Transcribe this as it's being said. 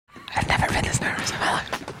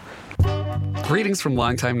Greetings from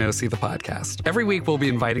Long Time No See, the podcast. Every week, we'll be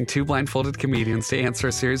inviting two blindfolded comedians to answer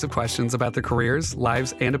a series of questions about their careers,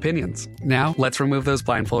 lives, and opinions. Now, let's remove those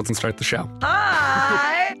blindfolds and start the show.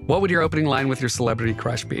 Hi! What would your opening line with your celebrity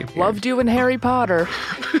crush be? Loved you in Harry Potter.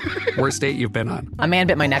 Worst date you've been on? A man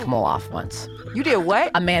bit my neck mole off once. You did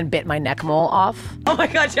what? A man bit my neck mole off. Oh my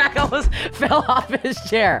God, Jack almost fell off his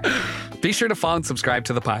chair. Be sure to follow and subscribe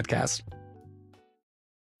to the podcast.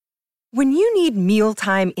 When you need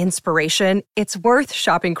mealtime inspiration, it's worth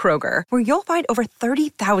shopping Kroger, where you'll find over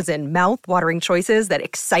 30,000 mouth-watering choices that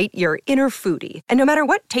excite your inner foodie. And no matter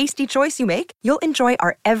what tasty choice you make, you'll enjoy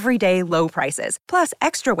our everyday low prices, plus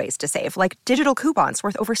extra ways to save, like digital coupons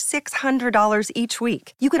worth over $600 each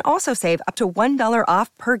week. You can also save up to $1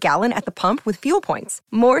 off per gallon at the pump with fuel points.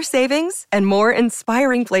 More savings and more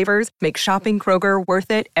inspiring flavors make shopping Kroger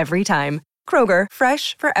worth it every time. Kroger,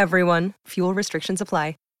 fresh for everyone. Fuel restrictions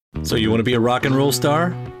apply. So you want to be a rock and roll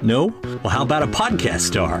star? No? Well, how about a podcast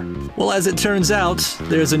star? Well, as it turns out,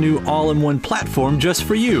 there's a new all-in-one platform just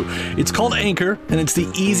for you. It's called Anchor, and it's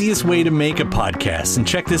the easiest way to make a podcast. And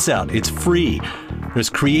check this out, it's free. There's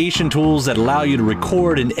creation tools that allow you to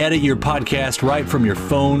record and edit your podcast right from your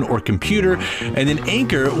phone or computer, and then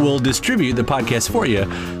Anchor will distribute the podcast for you,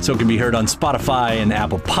 so it can be heard on Spotify and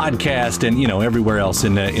Apple Podcast and, everywhere else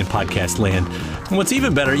in podcast land. And what's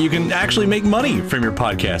even better, you can actually make money from your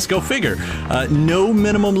podcast. Go figure. No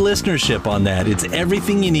minimum listenership on that. It's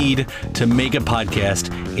everything you need to make a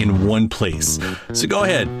podcast in one place. So go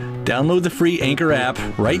ahead. Download the free Anchor app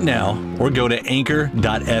right now or go to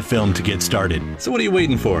anchor.fm to get started. So what are you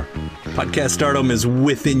waiting for? Podcast stardom is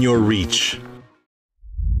within your reach.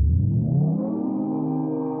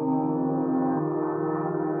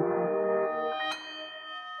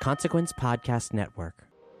 Consequence Podcast Network.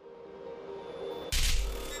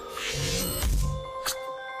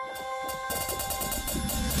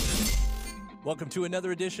 Welcome to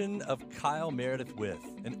another edition of Kyle Meredith With,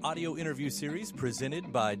 an audio interview series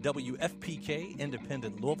presented by WFPK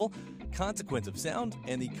Independent Louisville, Consequence of Sound,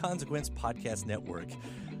 and the Consequence Podcast Network.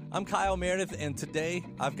 I'm Kyle Meredith, and today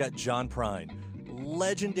I've got John Prine,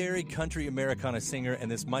 legendary country Americana singer, and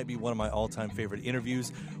this might be one of my all-time favorite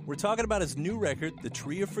interviews. We're talking about his new record, The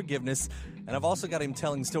Tree of Forgiveness, and I've also got him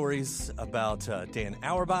telling stories about Dan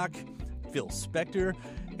Auerbach, Phil Spector,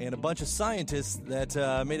 and a bunch of scientists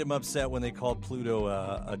that made him upset when they called Pluto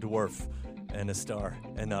a dwarf and a star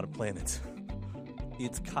and not a planet.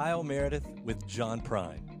 It's Kyle Meredith with John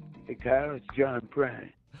Prine. Hey, Kyle, it's John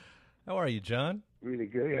Prine. How are you, John? Really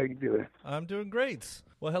good. How you doing? I'm doing great.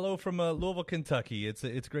 Well, hello from Louisville, Kentucky.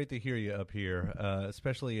 It's great to hear you up here,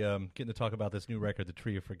 especially getting to talk about this new record, The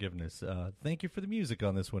Tree of Forgiveness. Thank you for the music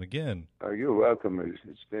on this one again. Oh, you're welcome.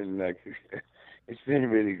 It's been it's been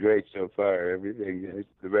really great so far. Everything,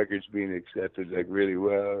 the record's being accepted really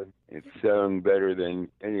well. It's sung better than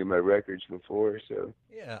any of my records before, so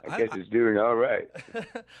yeah, I guess it's doing all right.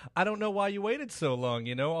 I don't know why you waited so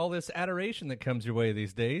long. All this adoration that comes your way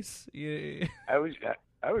these days. Yeah. I was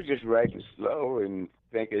just writing slow and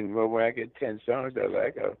thinking, well, when I get 10 songs I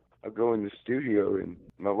like, I'll go in the studio. And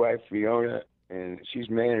my wife Fiona, and she's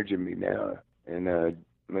managing me now, and our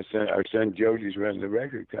son Josie's running the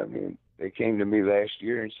record company. And they came to me last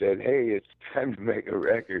year and said, hey, it's time to make a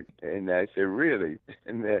record. And I said, really?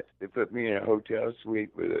 And they put me in a hotel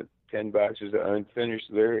suite with 10 boxes of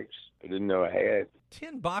unfinished lyrics I didn't know I had.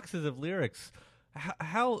 10 boxes of lyrics.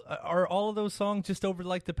 How are all of those songs just over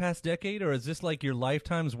the past decade, or is this your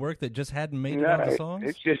lifetime's work that just hadn't made it onto songs?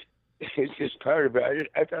 It's just part of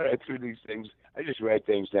it. I thought I threw these things. I just write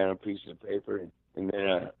things down on pieces of paper and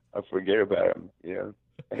then I forget about them,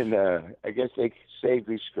 And I guess they saved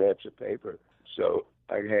these scraps of paper. So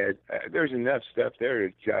there's enough stuff there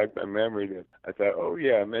to jog my memory that I thought, oh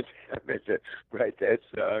yeah, I meant to write that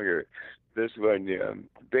song or this one.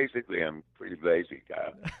 Basically, I'm pretty lazy,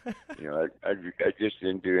 Kyle. I just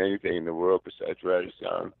didn't do anything in the world besides write a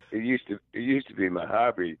song. It used to be my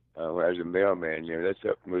hobby when I was a mailman.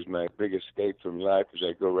 That was my big escape from life, was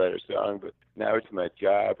I go write a song. But now it's my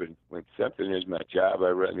job, and when something is my job, I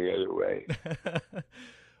run the other way.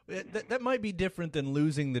 That might be different than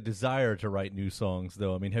losing the desire to write new songs,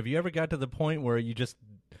 though. I mean, have you ever got to the point where you just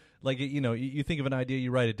you think of an idea,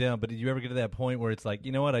 you write it down, but did you ever get to that point where it's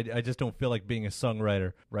you know what, I just don't feel like being a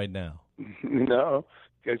songwriter right now? No,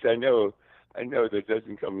 because I know that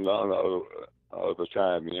doesn't come along all the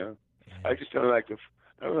time. I just don't like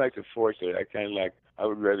to force it. I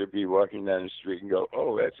would rather be walking down the street and go,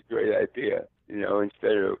 oh, that's a great idea,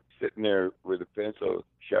 instead of sitting there with a pencil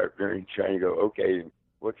sharpener and trying to go, okay,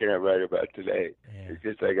 what can I write about today? Yeah. It's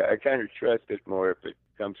just I kind of trust it more if it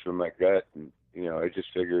comes from my gut, and I just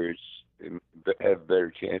figure have a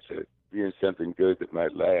better chance of being something good that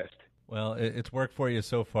might last. Well, it's worked for you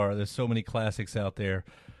so far. There's so many classics out there.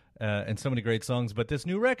 And so many great songs, but this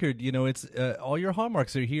new record, it's all your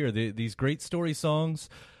hallmarks are here. These great story songs.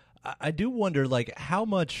 I do wonder, like, how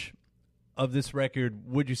much of this record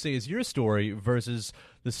would you say is your story versus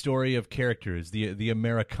the story of characters, the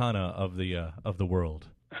Americana of the world?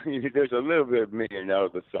 There's a little bit of me in all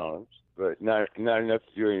the songs, but not enough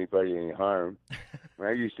to do anybody any harm. When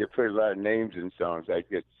I used to put a lot of names in songs, I'd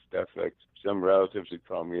get stuff like some relatives would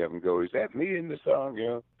call me up and go, "Is that me in the song?"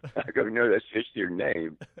 I go, "No, that's just your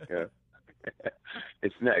name.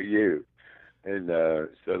 It's not you." And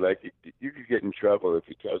so, like, you could get in trouble if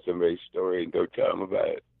you tell somebody's story and don't tell them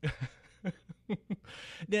about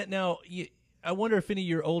it. Now, I wonder if any of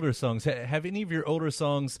your older songs, have any of your older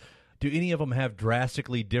songs, do any of them have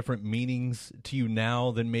drastically different meanings to you now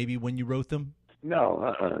than maybe when you wrote them?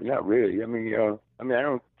 No, not really. I mean, I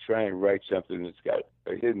don't try and write something that's got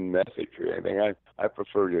a hidden message or anything. I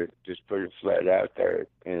prefer to just put it flat out there.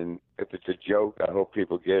 And if it's a joke, I hope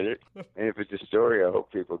people get it. And if it's a story, I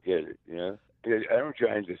hope people get it. I don't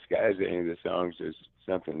try and disguise any of the songs as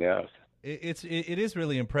something else. It is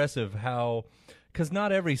really impressive how, because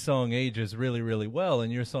not every song ages really, really well,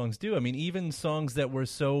 and your songs do. I mean, even songs that were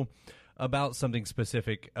so about something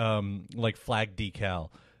specific, like Flag Decal.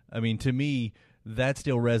 I mean, to me, that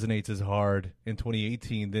still resonates as hard in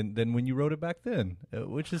 2018 than when you wrote it back then,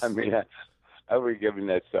 which is... I mean, I was given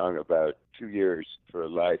that song about 2 years for a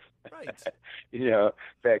life. Right.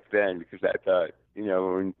 Back then, because I thought,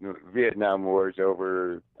 when Vietnam War is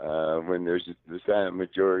over, when there's the silent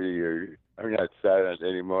majority or not silent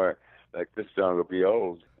anymore, like, this song will be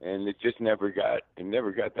old. And it just never got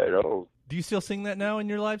that old. Do you still sing that now in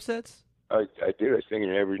your live sets? I do. I sing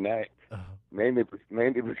it every night. Mainly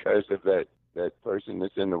because of that person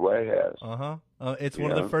that's in the White House. It's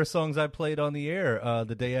one of the first songs I played on the air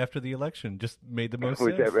the day after the election. Just made the most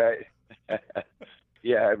sense. Was that right?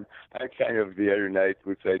 Yeah, I kind of, the other night,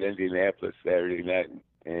 we played Indianapolis Saturday night,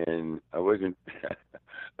 and I was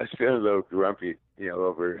feeling a little grumpy,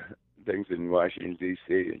 over things in Washington,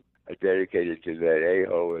 D.C., I dedicated to that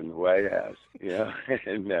a-hole in the White House,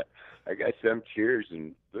 and I got some cheers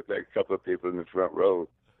and looked like a couple of people in the front row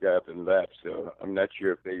got up and left, so I'm not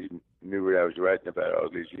sure if they knew what I was writing about all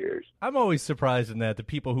these years. I'm always surprised in that, the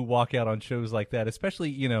people who walk out on shows like that,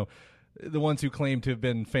 especially, the ones who claim to have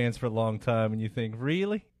been fans for a long time, and you think,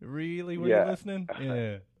 really? Really? Were you listening?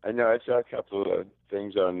 Yeah. I know. I saw a couple of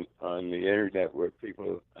things on the internet where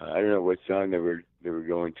people, I don't know what song they were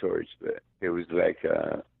going towards, but it was like,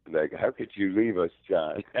 how could you leave us,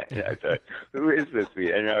 John? And I thought, who is this, the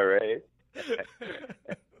NRA?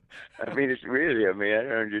 I mean, it's really, I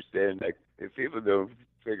don't understand, like, if people don't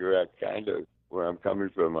figure out kind of where I'm coming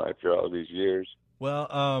from after all these years. Well,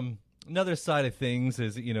 another side of things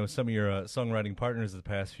is, some of your songwriting partners of the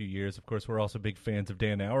past few years. Of course, we're also big fans of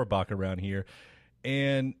Dan Auerbach around here.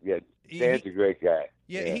 And yeah, Dan's a great guy.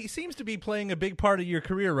 Yeah, he seems to be playing a big part of your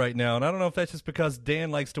career right now. And I don't know if that's just because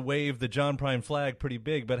Dan likes to wave the John Prine flag pretty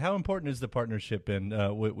big, but how important has the partnership been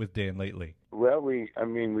with Dan lately? Well, we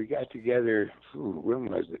got together,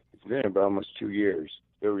 when was it? It's been about almost 2 years.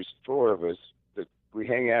 There was 4 of us, but we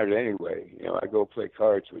hang out anyway. I go play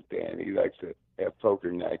cards with Dan. He likes to have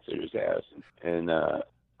poker nights at his house. And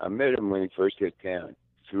I met him when he first hit town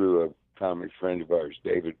through a common friend of ours,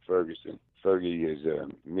 David Ferguson. Fergie is,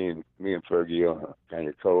 me and Fergie kind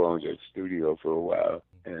of co-owned a studio for a while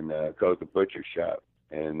and called The Butcher Shop.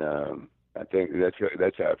 And I think that's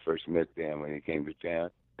how I first met Dan when he came to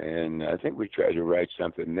town. And I think we tried to write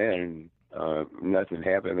something then. Nothing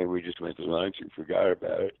happened. And we just went to lunch and forgot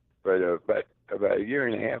about it. But about a year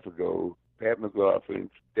and a half ago, Pat McLaughlin,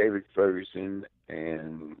 David Ferguson,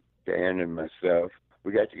 and Dan and myself,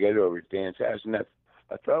 we got together over at Dan's house. And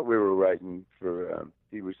I thought we were writing for,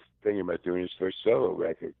 he was thinking about doing his first solo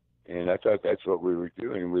record. And I thought that's what we were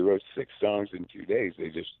doing. We wrote 6 songs in 2 days. They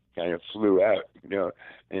just kind of flew out,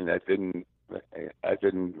 and I didn't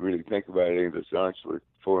really think about any of the songs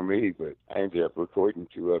for me, but I ended up recording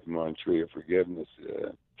 2 of them on Tree of Forgiveness,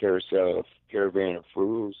 Caravan of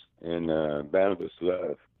Fools, and Boundless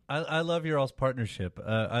Love. I love your all's partnership.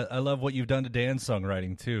 I love what you've done to Dan's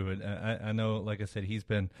songwriting too. And I know, like I said, he's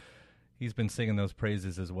been singing those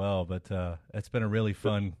praises as well. But it's been a really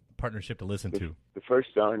fun partnership to listen to. The first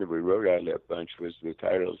song that we wrote out of that bunch was the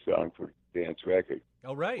title song for Dan's record.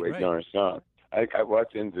 Oh, right, Waiting on a Song. I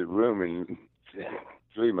walked into the room and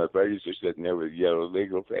 3 of my buddies are sitting there with yellow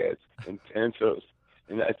legal pads and pencils.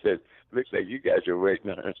 And I said, looks like you guys are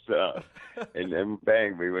waiting on a song. And then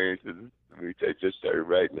bang, we just started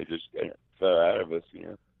writing. It just kind of fell out of us,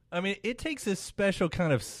 I mean, it takes a special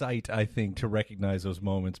kind of sight, I think, to recognize those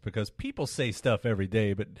moments because people say stuff every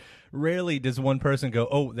day, but rarely does one person go,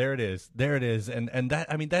 "Oh, there it is, and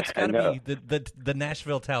that. I mean, that's got to be the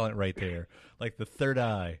Nashville talent right there, like the third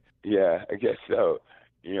eye. Yeah, I guess so.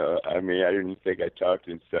 You know, I mean, I didn't think I talked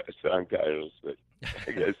in song titles, but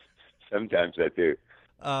I guess sometimes I do.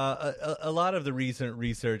 A lot of the recent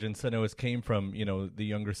resurgence, I know, came from the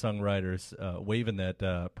younger songwriters waving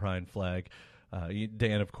that pride flag.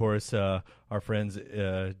 Dan, of course, our friends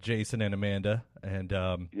Jason and Amanda, and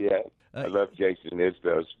I love Jason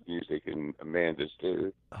Isbell's music and Amanda's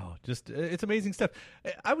too. Oh, just it's amazing stuff.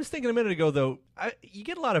 I was thinking a minute ago, though, you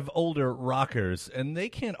get a lot of older rockers, and they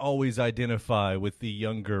can't always identify with the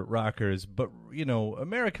younger rockers, but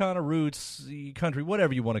Americana, roots, country,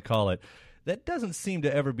 whatever you want to call it, that doesn't seem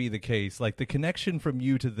to ever be the case. Like the connection from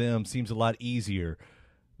you to them seems a lot easier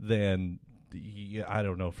than I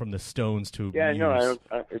don't know, from the Stones to Muse. No,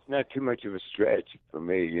 it's not too much of a stretch for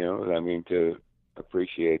me, I mean, to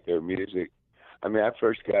appreciate their music. I mean, I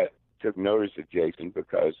first took notice of Jason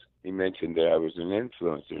because he mentioned that I was an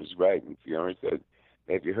influence in his writing. Fiona said,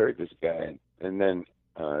 "Have you heard this guy?" And then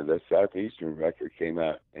the Southeastern record came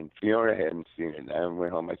out, and Fiona hadn't seen it. And I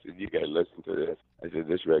went home. I said, "You got to listen to this." I said,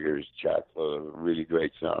 "This record is chock full of really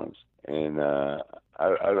great songs." And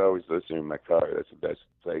I'd always listen in my car. That's the best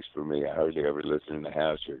place for me. I hardly ever listen in the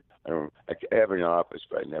house, or I have an office,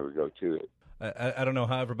 but I never go to it. I don't know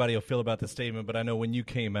how everybody will feel about the statement, but I know when you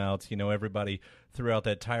came out, everybody threw out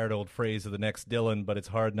that tired old phrase of the next Dylan, but it's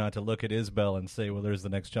hard not to look at Isbell and say, well, there's the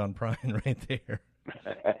next John Prine right there.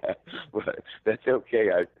 Well, that's okay,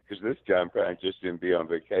 because this John Prine just didn't be on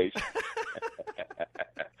vacation.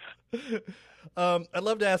 I'd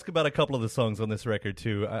love to ask about a couple of the songs on this record,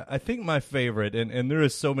 too. I think my favorite, and there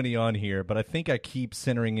is so many on here, but I think I keep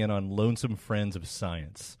centering in on Lonesome Friends of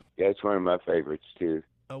Science. Yeah, it's one of my favorites, too.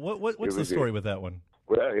 What's the story with that one?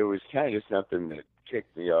 Well, it was kind of something that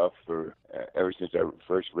kicked me off for ever since I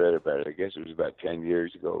first read about it. I guess it was about 10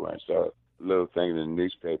 years ago when I saw a little thing in the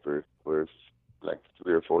newspaper where like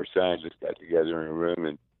 3 or 4 scientists got together in a room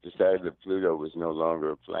and decided that Pluto was no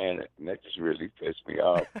longer a planet, and that just really pissed me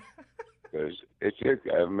off. Because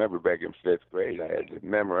I remember back in 5th grade, I had to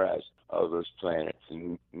memorize all those planets,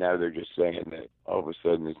 and now they're just saying that all of a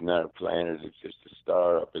sudden it's not a planet, it's just a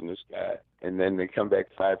star up in the sky. And then they come back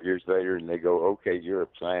 5 years later and they go, okay, you're a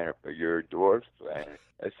planet, but you're a dwarf planet.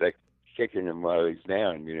 That's like kicking him while he's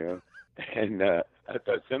down, And I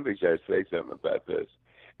thought somebody should say something about this.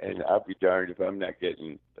 And I'll be darned if I'm not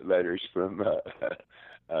getting letters from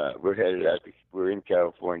we're headed out. We're in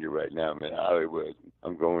California right now. I'm in Hollywood.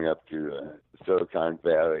 I'm going up to Silicon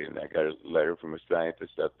Valley, and I got a letter from a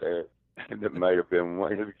scientist up there. And it might have been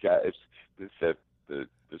one of the guys that said that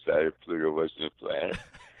decided Pluto wasn't a planet.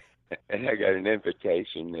 And I got an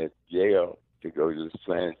invitation at Yale to go to this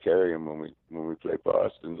planetarium when we play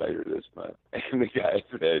Boston later this month. And the guy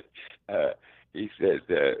said, he said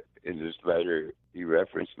in this letter, he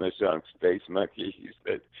referenced my song Space Monkey.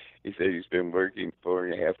 He said he's been working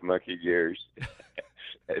 4.5 monkey years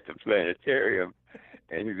at the planetarium,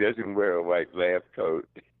 and he doesn't wear a white lab coat.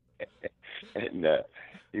 And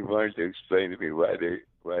he wanted to explain to me why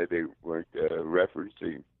they weren't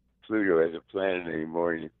referencing Pluto as a planet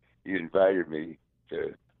anymore. And he invited me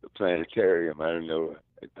to the planetarium. I don't know.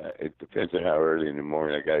 It depends on how early in the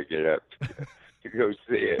morning I got to get up to go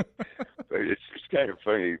see it. But it's kind of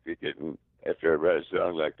funny to get, after I write a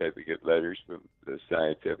song like that, to get letters from the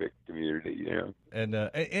scientific community, And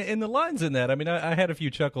the lines in that, I mean, I had a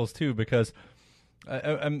few chuckles too, because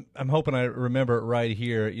I'm hoping I remember it right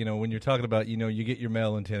here. When you're talking about, you get your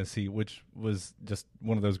mail in Tennessee, which was just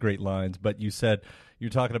one of those great lines. But you're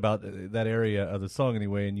talking about that area of the song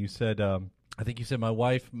anyway, and you said, I think you said my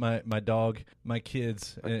wife, my dog, my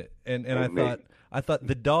kids, and I thought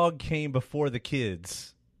the dog came before the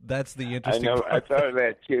kids. That's the interesting I know. part. I thought of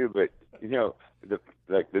that too, but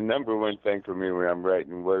the number one thing for me when I'm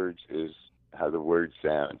writing words is how the word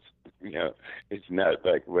sounds. It's not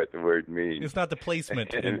like what the word means. It's not the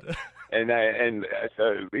placement. And I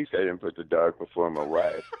thought at least I didn't put the dog before my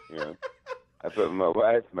wife. I put my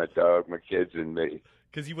wife, my dog, my kids, and me.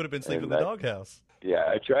 Because you would have been sleeping in the doghouse. Yeah,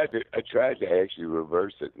 I tried to actually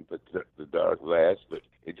reverse it and put the dog last, but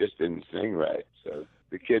it just didn't sing right. So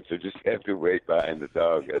the kids will just have to wait behind the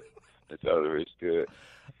dog. That's all there is to it.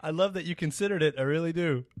 I love that you considered it. I really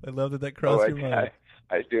do. I love that crossed your mind.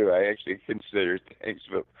 I do. I actually consider things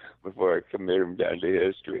before I commit them down to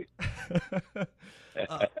history.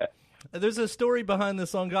 There's a story behind the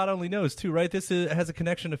song God Only Knows, too, right? This has a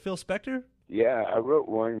connection to Phil Spector? Yeah, I wrote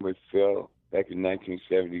one with Phil back in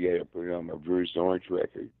 1978. I put it on my Bruised Orange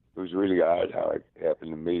record. It was really odd how I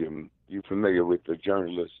happened to meet him. You familiar with the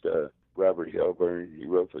journalist Robert Hilburn? He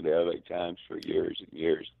wrote for the L.A. Times for years and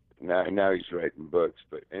years. Now he's writing books.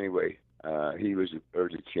 But anyway, he was an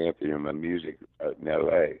early champion of my music out in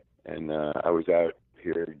L.A. And I was out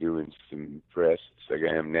here doing some press, like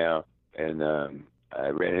I am now, and I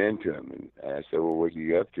ran into him, and I said, well, what are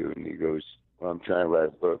you up to? And he goes, well, I'm trying to write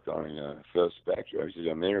a book on Phil Spector. I said,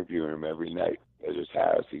 I'm interviewing him every night at his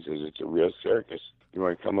house. He says, it's a real circus. You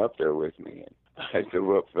want to come up there with me? And I said,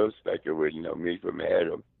 well, Phil Spector wouldn't know me from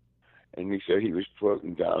Adam. And he said he was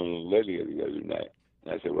quoting Donald and Lydia the other night.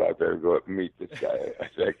 And I said, well, I better go up and meet this guy. I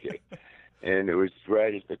said, okay. And it was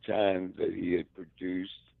right at the time that he had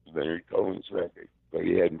produced Leonard Cohen's record, but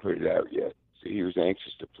he hadn't put it out yet. So he was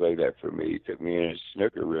anxious to play that for me. He took me in his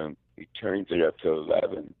snooker room. He turned it up to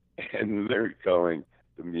 11. And Leonard Cohen,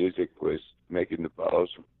 the music was making the balls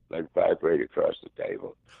like vibrate across the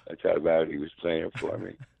table. That's how loud he was playing it for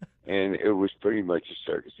me. And it was pretty much a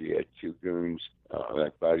circus. He had two goons,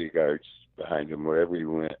 like bodyguards behind him wherever he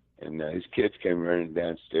went. And his kids came running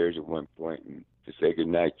downstairs at one point and to say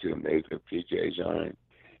goodnight to him. They had their PJs on him.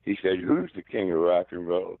 He said, who's the king of rock and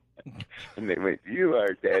roll? And they went, you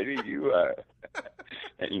are, Daddy, you are.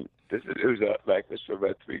 And it was like this for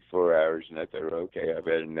about 3-4 hours, and I thought, okay, I've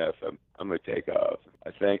had enough. I'm going to take off.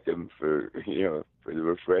 I thanked him for the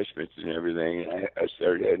refreshments and everything, and I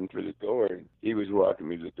started heading for the door, and he was walking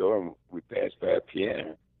me to the door, and we passed by a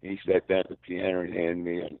piano. He sat down at the piano and handed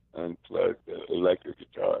me an unplugged electric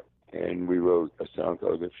guitar. And we wrote a song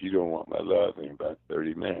called If You Don't Want My Love in about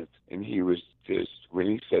 30 minutes. And he was just, when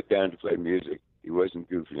he sat down to play music, he wasn't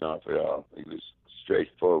goofing off at all. He was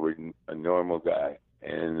straightforward and a normal guy.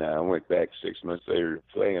 And I went back 6 months later to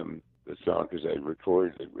play him the song because I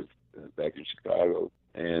recorded it with back in Chicago.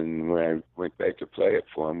 And when I went back to play it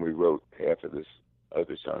for him, we wrote half of this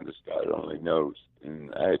other song that God Only Knows.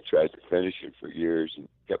 And I had tried to finish it for years and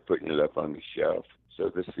kept putting it up on the shelf. So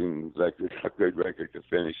this seemed like a good record to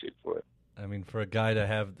finish it for. I mean, for a guy to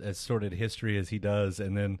have as sordid history as he does,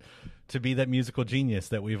 and then to be that musical genius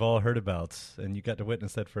that we've all heard about, and you got to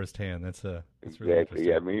witness that firsthand. That's really exactly.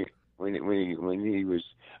 Yeah, I mean, when he was,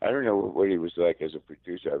 I don't know what he was like as a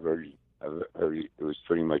producer. I've heard it was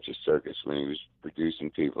pretty much a circus when he was producing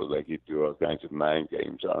people. Like he'd do all kinds of mind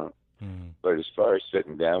games on them. But as far as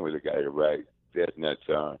sitting down with a guy to write that nut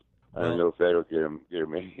song, I don't know if that'll get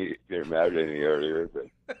him out any earlier,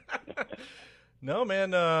 but. No,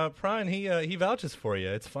 man, Prine, he vouches for you.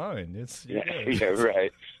 It's fine. Yeah,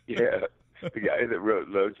 right. Yeah, the guy that wrote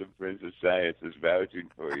Loads of Friends of Science is vouching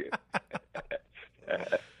for you.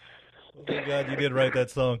 Thank God you did write that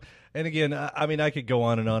song. And again, I mean, I could go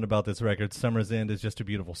on and on about this record. Summer's End is just a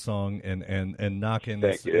beautiful song, and Knockin'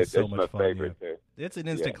 is so much fun. That's my favorite. Yeah. It's an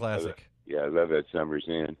instant classic. I love that Summer's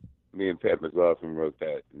End. Me and Pat McLaughlin wrote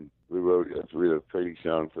that, and we wrote a really pretty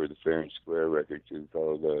song for the Fair and Square record too,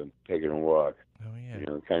 called "Taking a Walk." Oh yeah,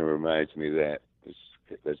 it kind of reminds me of that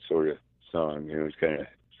sort of song. It's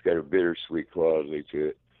got a bittersweet quality to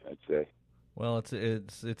it, I'd say. Well,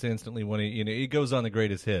 it's instantly one of, it goes on the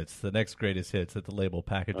greatest hits, the next greatest hits that the label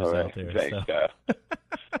packages out there. Thanks, so.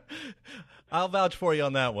 I'll vouch for you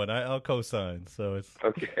on that one. I'll co-sign. So it's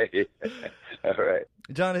okay. All right,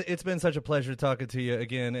 John. It's been such a pleasure talking to you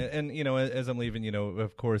again. And as I'm leaving,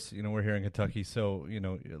 of course, we're here in Kentucky, so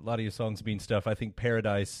a lot of your songs mean stuff. I think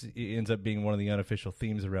Paradise ends up being one of the unofficial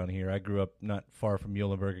themes around here. I grew up not far from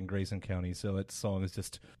Muhlenberg in Grayson County, so that song is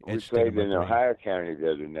just. We played in Ohio County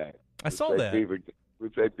the other night. I saw that. We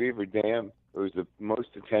played Beaver Dam. It was the most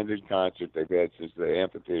attended concert they've had since the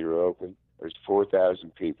amphitheater opened. There's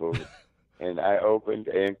 4,000 people. And I opened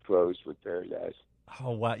and closed with Paradise. Oh,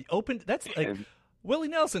 wow. You opened? That's like, Willie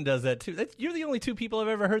Nelson does that, too. You're the only two people I've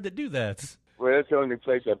ever heard that do that. Well, that's the only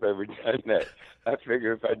place I've ever done that. I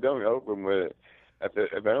figure if I don't open with it,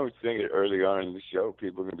 if I don't sing it early on in the show,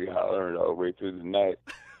 people are going to be hollering all the way through the night.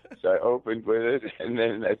 So I opened with it, and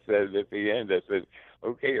then I said at the end, I said,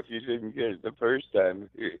 okay, if you didn't get it the first time,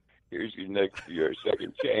 here's your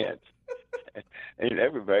second chance. And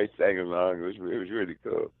everybody sang along. It was really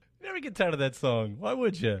cool. Never get tired of that song. Why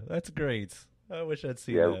would you? That's great. I wish I'd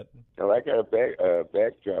seen that. Well, I got a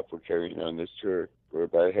backdrop we're carrying on this tour where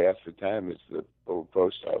about half the time it's the old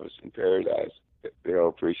post office in Paradise. They all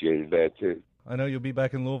appreciated that, too. I know you'll be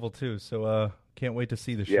back in Louisville, too, so can't wait to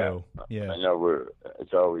see the show. Yeah. I know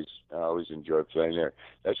I always enjoy playing there.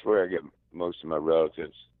 That's where I get most of my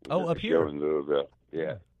relatives. Up here? Show in Louisville,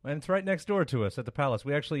 yeah. And it's right next door to us at the Palace.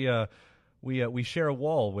 We actually... We share a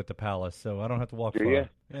wall with the Palace, so I don't have to walk far. You?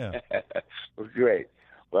 Yeah. Well, great.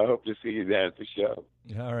 Well, I hope to see you down at the show.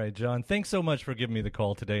 All right, John. Thanks so much for giving me the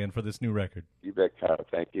call today and for this new record. You bet, Kyle.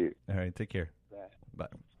 Thank you. All right, take care. Bye.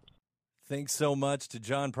 Bye. Thanks so much to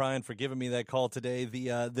John Prine for giving me that call today.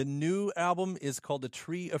 The new album is called The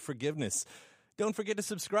Tree of Forgiveness. Don't forget to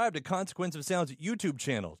subscribe to Consequence of Sound's YouTube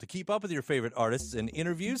channel to keep up with your favorite artists and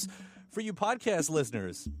interviews. For you podcast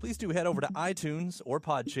listeners, please do head over to iTunes or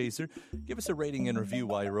Podchaser. Give us a rating and review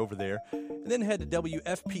while you're over there. And then head to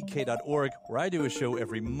WFPK.org, where I do a show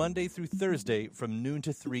every Monday through Thursday from noon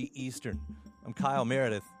to 3 Eastern. I'm Kyle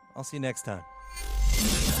Meredith. I'll see you next time.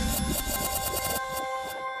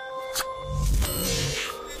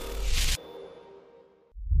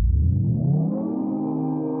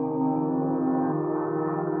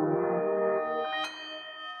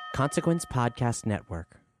 Consequence Podcast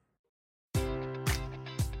Network.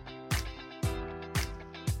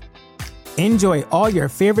 Enjoy all your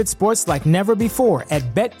favorite sports like never before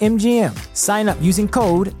at BetMGM. Sign up using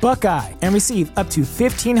code Buckeye and receive up to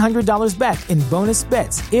 $1,500 back in bonus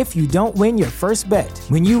bets if you don't win your first bet.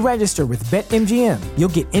 When you register with BetMGM, you'll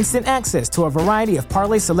get instant access to a variety of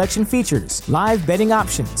parlay selection features, live betting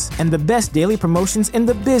options, and the best daily promotions in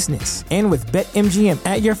the business. And with BetMGM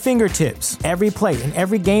at your fingertips, every play and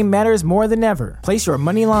every game matters more than ever. Place your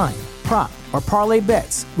money line, prop, or parlay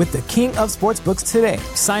bets with the king of sportsbooks today.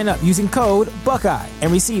 Sign up using code Buckeye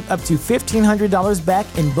and receive up to $1,500 back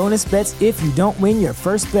in bonus bets if you don't win your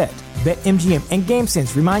first bet. BetMGM and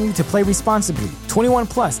GameSense remind you to play responsibly. 21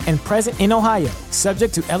 plus and present in Ohio,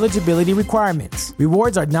 subject to eligibility requirements.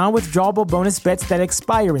 Rewards are non-withdrawable bonus bets that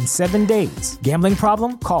expire in 7 days. Gambling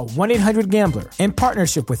problem? Call 1-800-GAMBLER in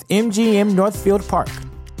partnership with MGM Northfield Park.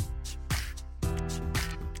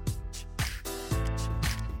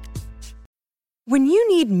 When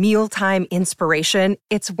you need mealtime inspiration,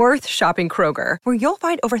 it's worth shopping Kroger, where you'll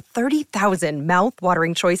find over 30,000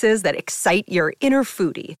 mouth-watering choices that excite your inner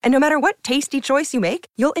foodie. And no matter what tasty choice you make,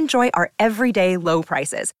 you'll enjoy our everyday low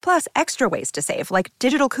prices, plus extra ways to save, like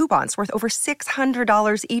digital coupons worth over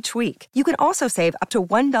 $600 each week. You can also save up to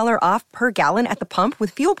 $1 off per gallon at the pump with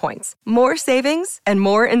fuel points. More savings and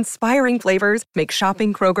more inspiring flavors make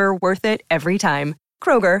shopping Kroger worth it every time.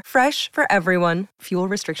 Kroger, fresh for everyone. Fuel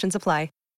restrictions apply.